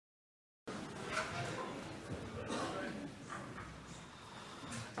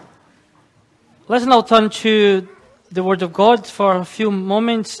Let's now turn to the Word of God for a few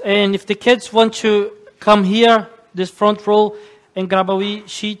moments. And if the kids want to come here, this front row, and grab a wee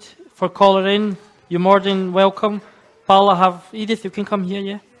sheet for coloring, you're more than welcome. Paula, Edith, you can come here,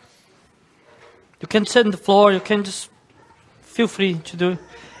 yeah? You can sit on the floor, you can just feel free to do.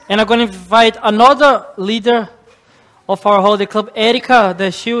 And I'm going to invite another leader of our holiday club, Erica,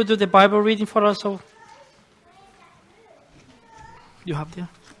 that she will do the Bible reading for us. So you have there.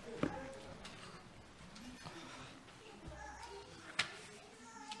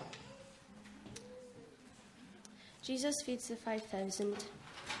 Jesus feeds the 5,000.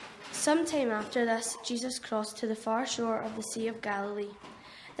 Sometime after this, Jesus crossed to the far shore of the Sea of Galilee.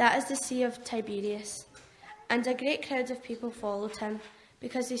 That is the Sea of Tiberias. And a great crowd of people followed him,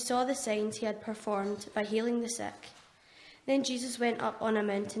 because they saw the signs he had performed by healing the sick. Then Jesus went up on a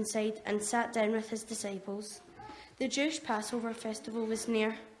mountainside and sat down with his disciples. The Jewish Passover festival was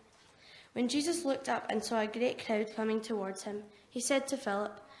near. When Jesus looked up and saw a great crowd coming towards him, he said to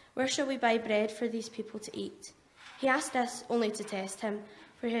Philip, "Where shall we buy bread for these people to eat?" He asked this only to test him,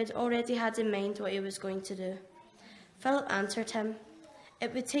 for he had already had in mind what he was going to do. Philip answered him,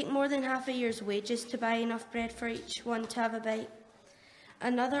 "It would take more than half a year's wages to buy enough bread for each one to have a bite."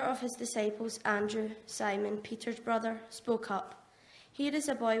 Another of his disciples, Andrew, Simon, Peter's brother, spoke up. "Here is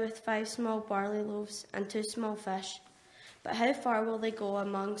a boy with 5 small barley loaves and 2 small fish. But how far will they go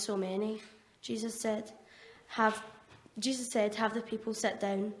among so many?" Jesus said, have the people sit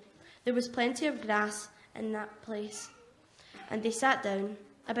down. There was plenty of grass in that place, and they sat down.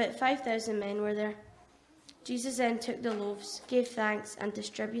 About 5,000 men were there. Jesus then took the loaves, gave thanks, and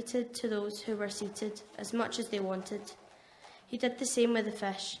distributed to those who were seated as much as they wanted. He did the same with the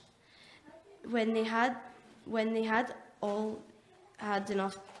fish. When they all had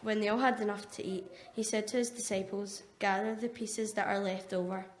enough to eat, he said to his disciples, "Gather the pieces that are left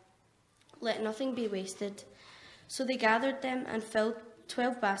over. Let nothing be wasted." So they gathered them and filled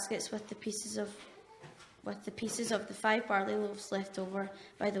 12 baskets with the pieces of the 5 barley loaves left over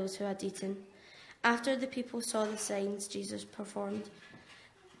by those who had eaten. After the people saw the signs Jesus performed,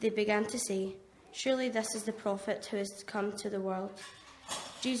 they began to say, "Surely this is the prophet who is to come to the world."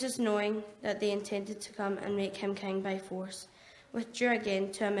 Jesus, knowing that they intended to come and make him king by force, withdrew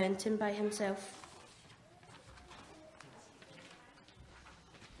again to a mountain by himself.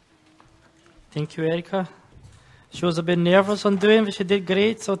 Thank you, Erica. She was a bit nervous on doing, but she did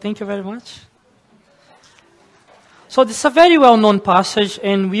great, so thank you very much. So this is a very well-known passage,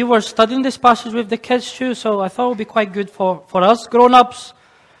 and we were studying this passage with the kids too, so I thought it would be quite good for us grown-ups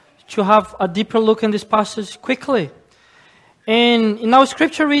to have a deeper look in this passage quickly. And in our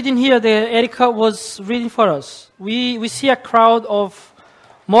scripture reading here that Erica was reading for us, we see a crowd of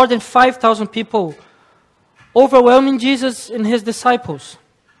more than 5,000 people overwhelming Jesus and his disciples.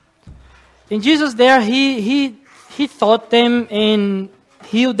 And Jesus there, he taught them and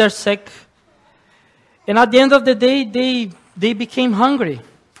healed their sick. And at the end of the day, they became hungry.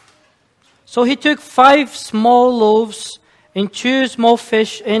 So he took 5 small loaves and 2 small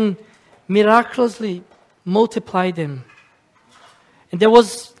fish and miraculously multiplied them. And there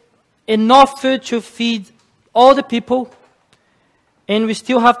was enough food to feed all the people. And we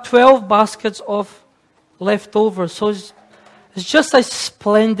still have 12 baskets of leftovers. So it's just a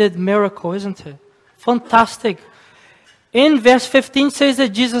splendid miracle, isn't it? Fantastic. In verse 15 says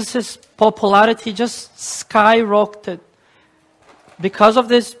that Jesus' popularity just skyrocketed because of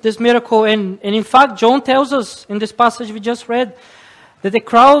this miracle. And in fact, John tells us in this passage we just read that the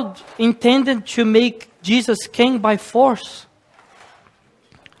crowd intended to make Jesus king by force.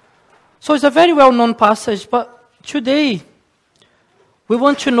 So it's a very well-known passage, but today we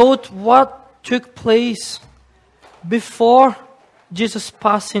want to note what took place before Jesus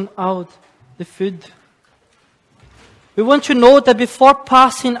passing out the food. We want to know that before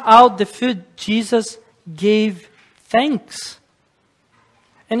passing out the food, Jesus gave thanks.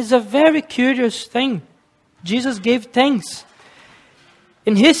 And it's a very curious thing. Jesus gave thanks.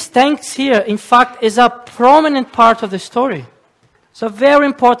 And his thanks here, in fact, is a prominent part of the story. It's a very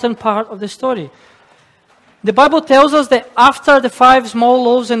important part of the story. The Bible tells us that after the 5 small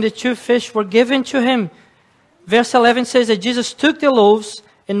loaves and the 2 fish were given to him, verse 11 says that Jesus took the loaves,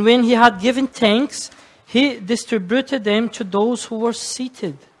 and when he had given thanks, he distributed them to those who were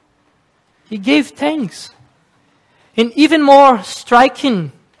seated. He gave thanks. And even more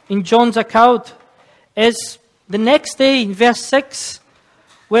striking in John's account is the next day in verse 6,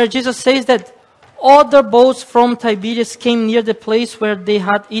 where Jesus says that other boats from Tiberias came near the place where they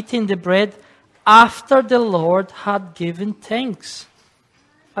had eaten the bread after the Lord had given thanks.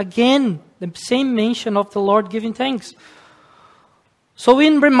 Again, the same mention of the Lord giving thanks. So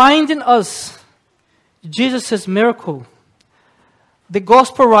in reminding us Jesus' miracle, the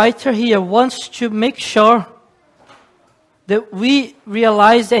gospel writer here wants to make sure that we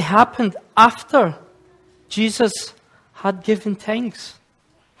realize it happened after Jesus had given thanks.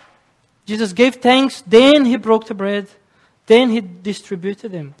 Jesus gave thanks, then he broke the bread, then he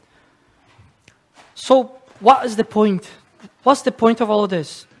distributed them. So, what is the point? What's the point of all of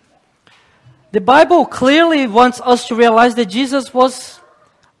this? The Bible clearly wants us to realize that Jesus was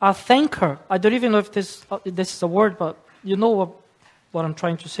a thanker. I don't even know if this is a word, but you know what I'm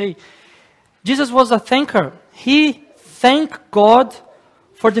trying to say. Jesus was a thanker. He thanked God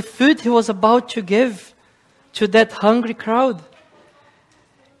for the food he was about to give to that hungry crowd.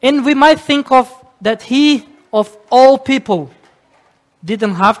 And we might think of that he, of all people,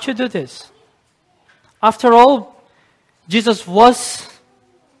 didn't have to do this. After all, Jesus was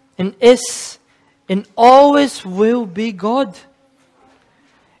and is and always will be God.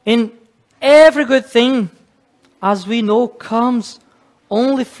 And every good thing, as we know, comes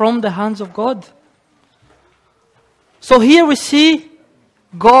only from the hands of God. So here we see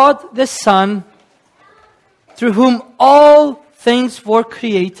God the Son, through whom all things were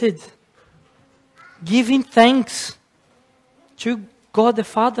created, giving thanks to God the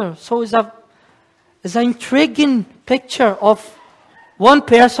Father. So it's an intriguing picture of one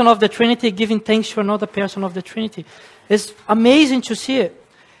person of the Trinity giving thanks to another person of the Trinity. It's amazing to see it.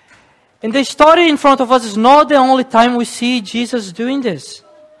 And the story in front of us is not the only time we see Jesus doing this.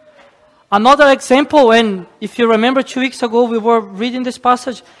 Another example, and if you remember 2 weeks ago we were reading this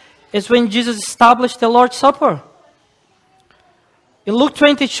passage, is when Jesus established the Lord's Supper. In Luke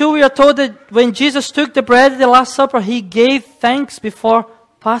 22 we are told that when Jesus took the bread at the Last Supper, he gave thanks before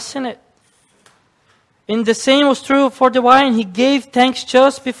passing it. And the same was true for the wine. He gave thanks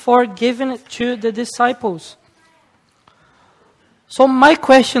just before giving it to the disciples. So my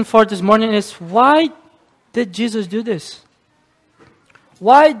question for this morning is, why did Jesus do this?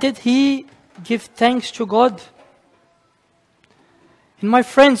 Why did he give thanks to God? And my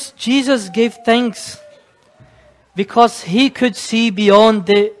friends, Jesus gave thanks because he could see beyond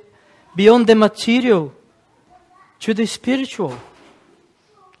the material to the spiritual.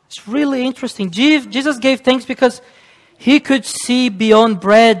 It's really interesting. Jesus gave thanks because he could see beyond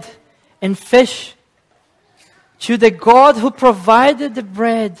bread and fish to the God who provided the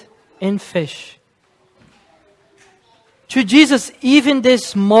bread and fish. To Jesus, even the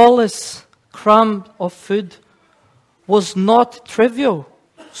smallest crumb of food was not trivial.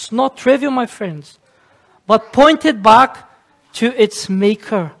 It's not trivial, my friends, but pointed back to its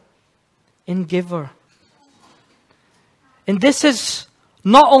maker and giver. And this is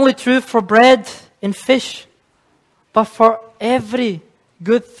not only true for bread and fish, but for every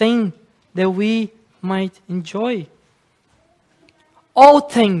good thing that we might enjoy. All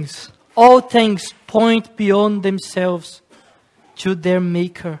things point beyond themselves to their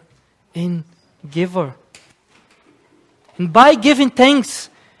maker and giver. And by giving thanks,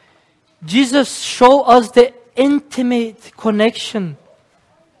 Jesus showed us the intimate connection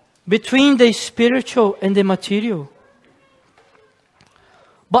between the spiritual and the material.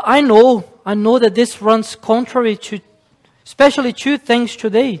 But I know that this runs contrary to especially two things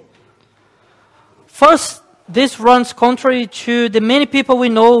today. First, this runs contrary to the many people we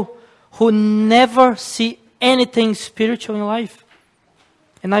know who never see anything spiritual in life.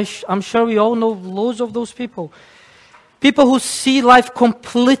 And I'm sure we all know loads of those people. People who see life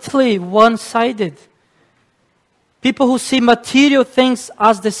completely one-sided. People who see material things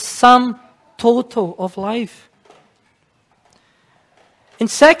as the sum total of life. And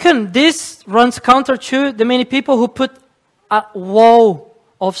second, this runs counter to the many people who put a wall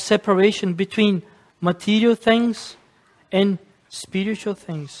of separation between material things and spiritual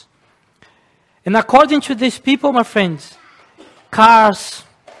things. And according to these people, my friends, cars,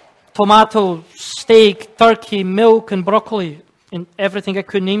 tomato, steak, turkey, milk, and broccoli, and everything I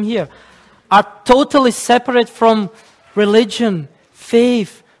could name here, are totally separate from religion,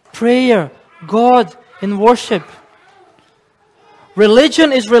 faith, prayer, God, and worship.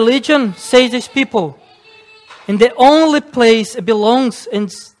 Religion is religion, say these people. And the only place it belongs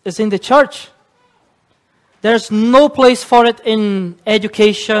is in the church. There's no place for it in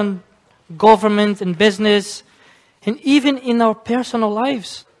education, government, and business, and even in our personal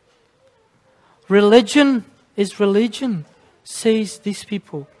lives. Religion is religion, says these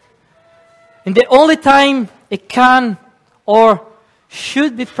people. And the only time it can or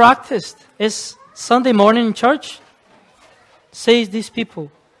should be practiced is Sunday morning in church, says these people.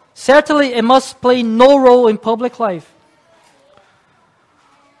 Certainly it must play no role in public life.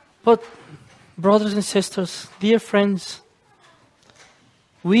 But brothers and sisters, dear friends,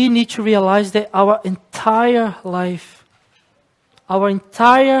 we need to realize that our entire life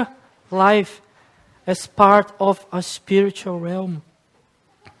is part of a spiritual realm.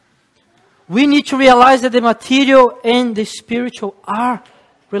 We need to realize that the material and the spiritual are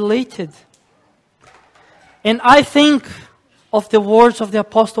related. And I think of the words of the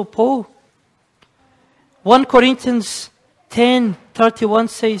Apostle Paul. 1 Corinthians 10:31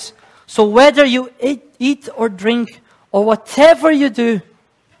 says, "So whether you eat or drink, or whatever you do,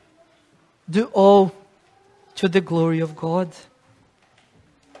 do all to the glory of God."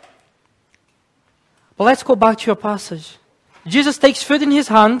 But let's go back to your passage. Jesus takes food in his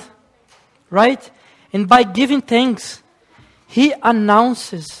hand, right? And by giving thanks, he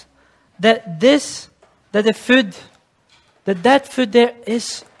announces that that food there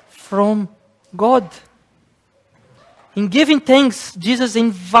is from God. In giving thanks, Jesus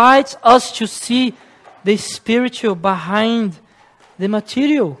invites us to see the spiritual behind the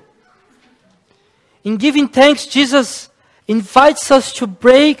material. In giving thanks, Jesus invites us to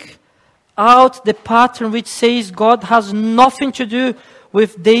break out the pattern which says God has nothing to do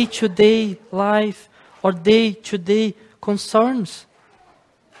with day-to-day life or day-to-day concerns.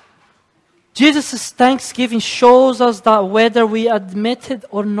 Jesus' thanksgiving shows us that whether we admit it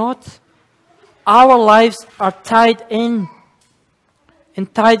or not, our lives are tied in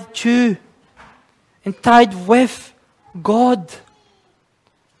and tied to and tied with God.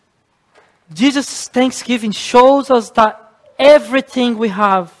 Jesus' thanksgiving shows us that everything we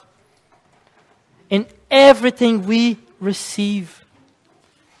have and everything we receive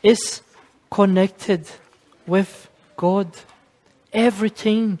is connected with God.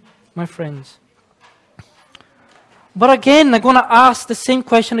 Everything, my friends. But again, I'm going to ask the same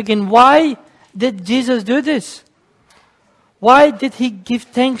question again. Why did Jesus do this? Why did he give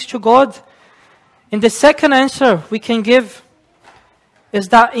thanks to God? And the second answer we can give is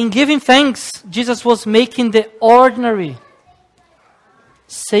that in giving thanks, Jesus was making the ordinary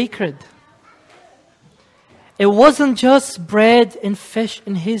sacred. It wasn't just bread and fish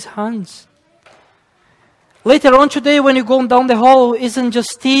in his hands. Later on today, when you go down the hall, it isn't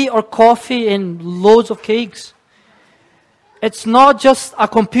just tea or coffee and loads of cakes. It's not just a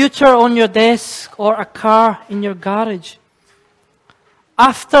computer on your desk or a car in your garage.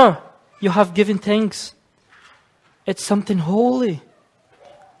 After you have given thanks, it's something holy,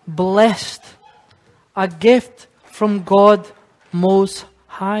 blessed, a gift from God Most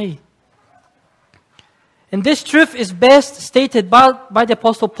High. And this truth is best stated by the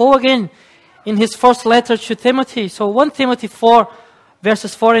Apostle Paul again in his first letter to Timothy. So 1 Timothy 4,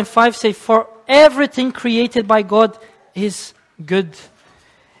 verses 4 and 5 say, "For everything created by God is good,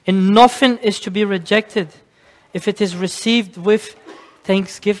 and nothing is to be rejected if it is received with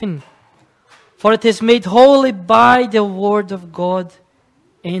thanksgiving. For it is made holy by the word of God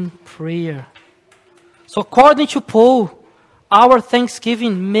in prayer." So according to Paul, our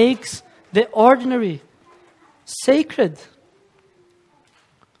thanksgiving makes the ordinary sacred.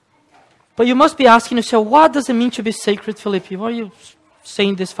 But you must be asking yourself, what does it mean to be sacred, Philippi? Why are you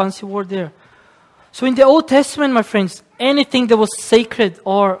saying this fancy word there? So in the Old Testament, my friends, anything that was sacred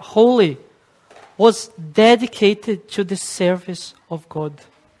or holy was dedicated to the service of God.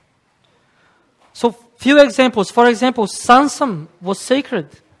 So few examples. For example, Samson was sacred.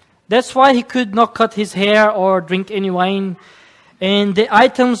 That's why he could not cut his hair or drink any wine. And the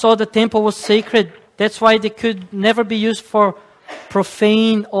items of the temple was sacred. That's why they could never be used for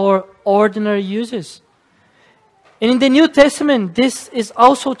profane or ordinary uses. And in the New Testament, this is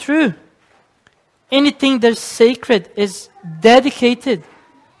also true. Anything that's sacred is dedicated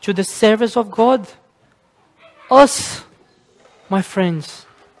to the service of God. Us, my friends,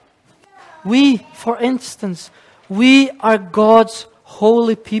 we, for instance, we are God's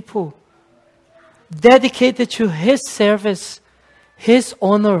holy people, dedicated to His service, His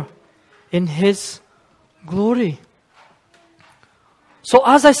honor, and His glory. So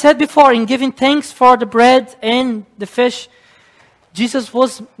as I said before, in giving thanks for the bread and the fish, Jesus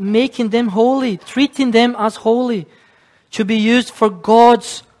was making them holy, treating them as holy, to be used for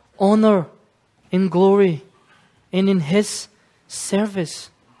God's honor and glory and in His service.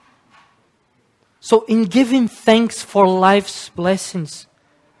 So in giving thanks for life's blessings,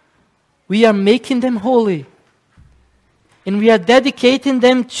 we are making them holy and we are dedicating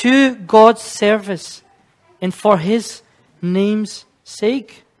them to God's service and for His name's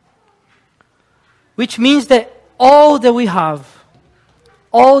sake. Which means that all that we have,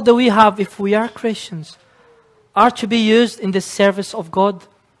 if we are Christians, are to be used in the service of God.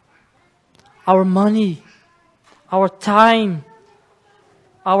 Our money, our time,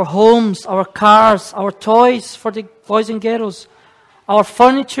 our homes, our cars, our toys for the boys and girls, our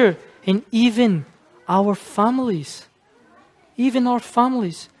furniture, and even our families. Even our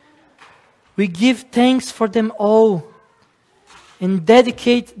families. We give thanks for them all and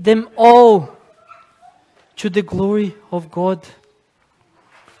dedicate them all to the glory of God.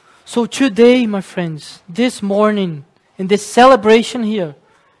 So today, my friends, this morning, in this celebration here,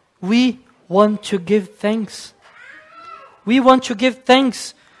 we want to give thanks. We want to give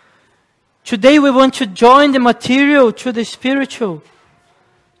thanks. Today we want to join the material to the spiritual.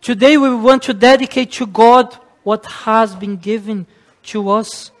 Today we want to dedicate to God what has been given to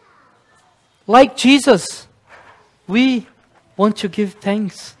us. Like Jesus, we want to give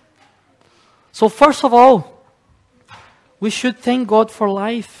thanks. So first of all, we should thank God for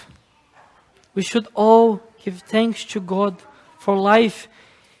life. We should all give thanks to God for life.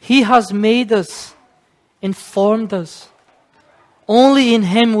 He has made us and formed us. Only in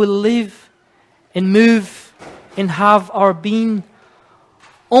Him we live and move and have our being.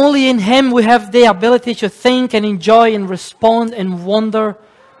 Only in Him we have the ability to think and enjoy and respond and wonder.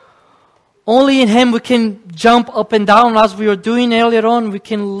 Only in Him we can jump up and down as we were doing earlier on. We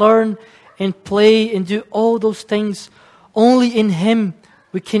can learn and play and do all those things. Only in Him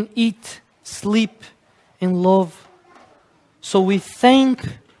we can eat, sleep, and love. So we thank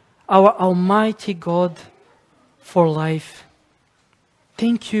our Almighty God for life.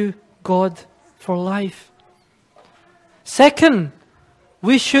 Thank you, God, for life. Second,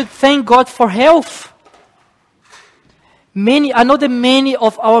 we should thank God for health. I know that many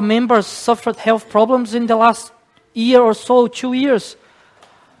of our members suffered health problems in the last year or so, 2 years.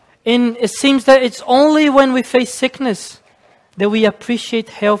 And it seems that it's only when we face sickness that we appreciate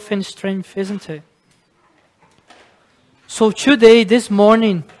health and strength, isn't it? So today, this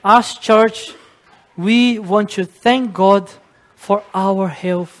morning, as church, we want to thank God for our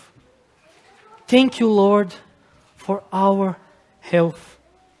health. Thank you, Lord, for our health.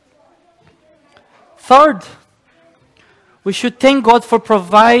 Third, we should thank God for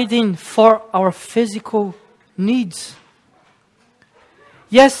providing for our physical needs.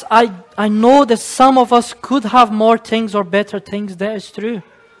 Yes, I know that some of us could have more things or better things, that is true.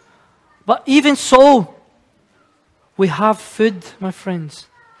 But even so, we have food, my friends.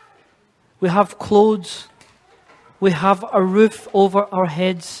 We have clothes. We have a roof over our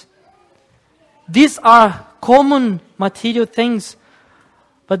heads. These are common material things,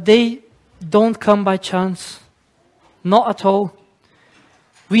 but they don't come by chance. Not at all.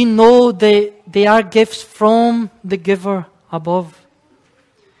 We know they are gifts from the giver above.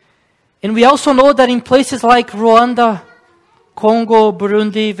 And we also know that in places like Rwanda, Congo,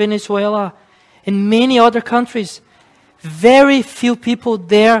 Burundi, Venezuela, and many other countries, very few people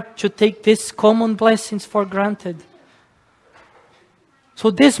dare to take these common blessings for granted. So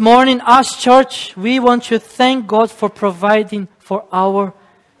this morning, as church, we want to thank God for providing for our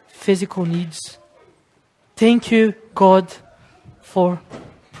physical needs. Thank you, God, for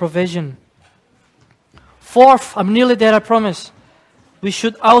provision. Fourth, I'm nearly there, I promise. We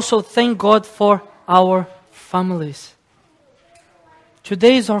should also thank God for our families.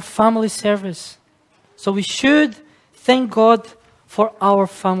 Today is our family service. So we should thank God for our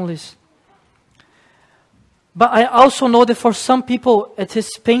families. But I also know that for some people, it is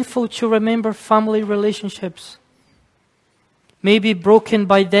painful to remember family relationships. Maybe broken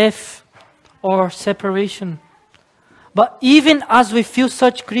by death or separation. But even as we feel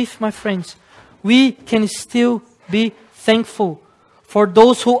such grief, my friends, we can still be thankful for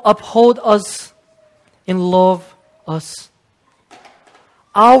those who uphold us and love us.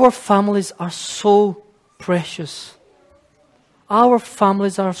 Our families are so precious. Our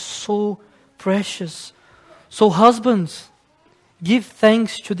families are so precious. So husbands, give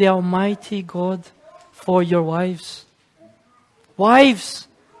thanks to the Almighty God for your wives. Wives,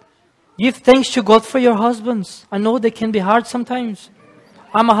 give thanks to God for your husbands. I know they can be hard sometimes.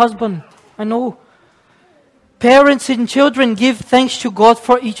 I'm a husband. I know. Parents and children, give thanks to God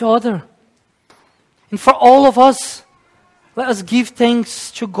for each other. And for all of us, let us give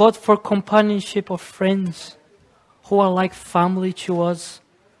thanks to God for companionship of friends who are like family to us.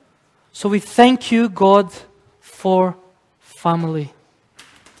 So we thank you, God, for family.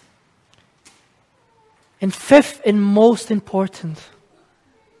 And fifth and most important,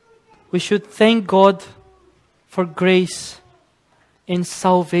 we should thank God for grace and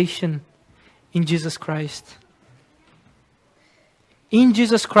salvation in Jesus Christ. In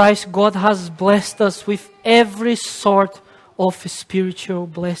Jesus Christ, God has blessed us with every sort of spiritual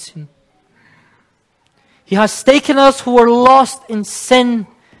blessing. He has taken us who were lost in sin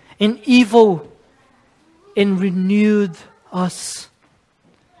and evil and renewed us.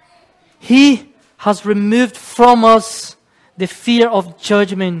 He has removed from us the fear of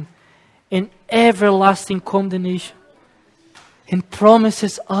judgment and everlasting condemnation, and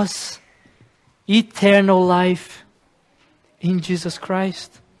promises us eternal life in Jesus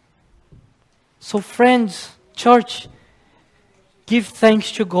Christ. So friends, church, give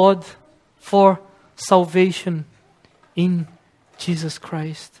thanks to God for salvation in Jesus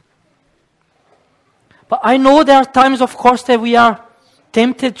Christ. But I know there are times, of course, that we are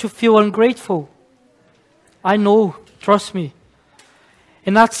tempted to feel ungrateful. I know, trust me.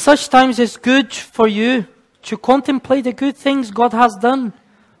 And at such times it's good for you to contemplate the good things God has done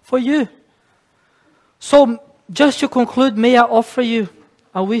for you. So, just to conclude, may I offer you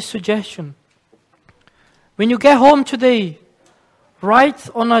a wee suggestion. When you get home today, write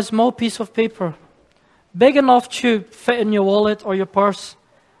on a small piece of paper, big enough to fit in your wallet or your purse,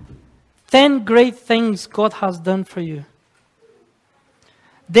 10 great things God has done for you.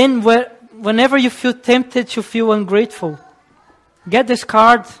 Then whenever you feel tempted to feel ungrateful, get this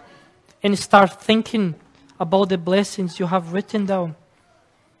card and start thinking about the blessings you have written down.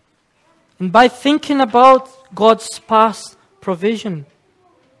 And by thinking about God's past provision,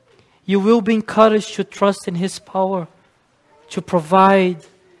 you will be encouraged to trust in His power to provide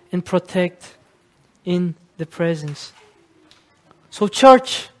and protect in the presence. So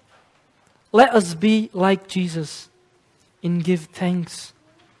church, let us be like Jesus and give thanks.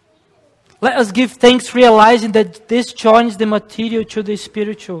 Let us give thanks realizing that this joins the material to the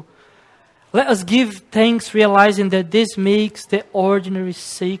spiritual. Let us give thanks realizing that this makes the ordinary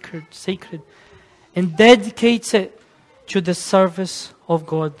sacred and dedicates it to the service of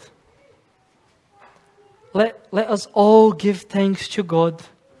God. Let us all give thanks to God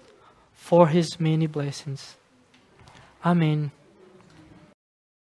for His many blessings. Amen.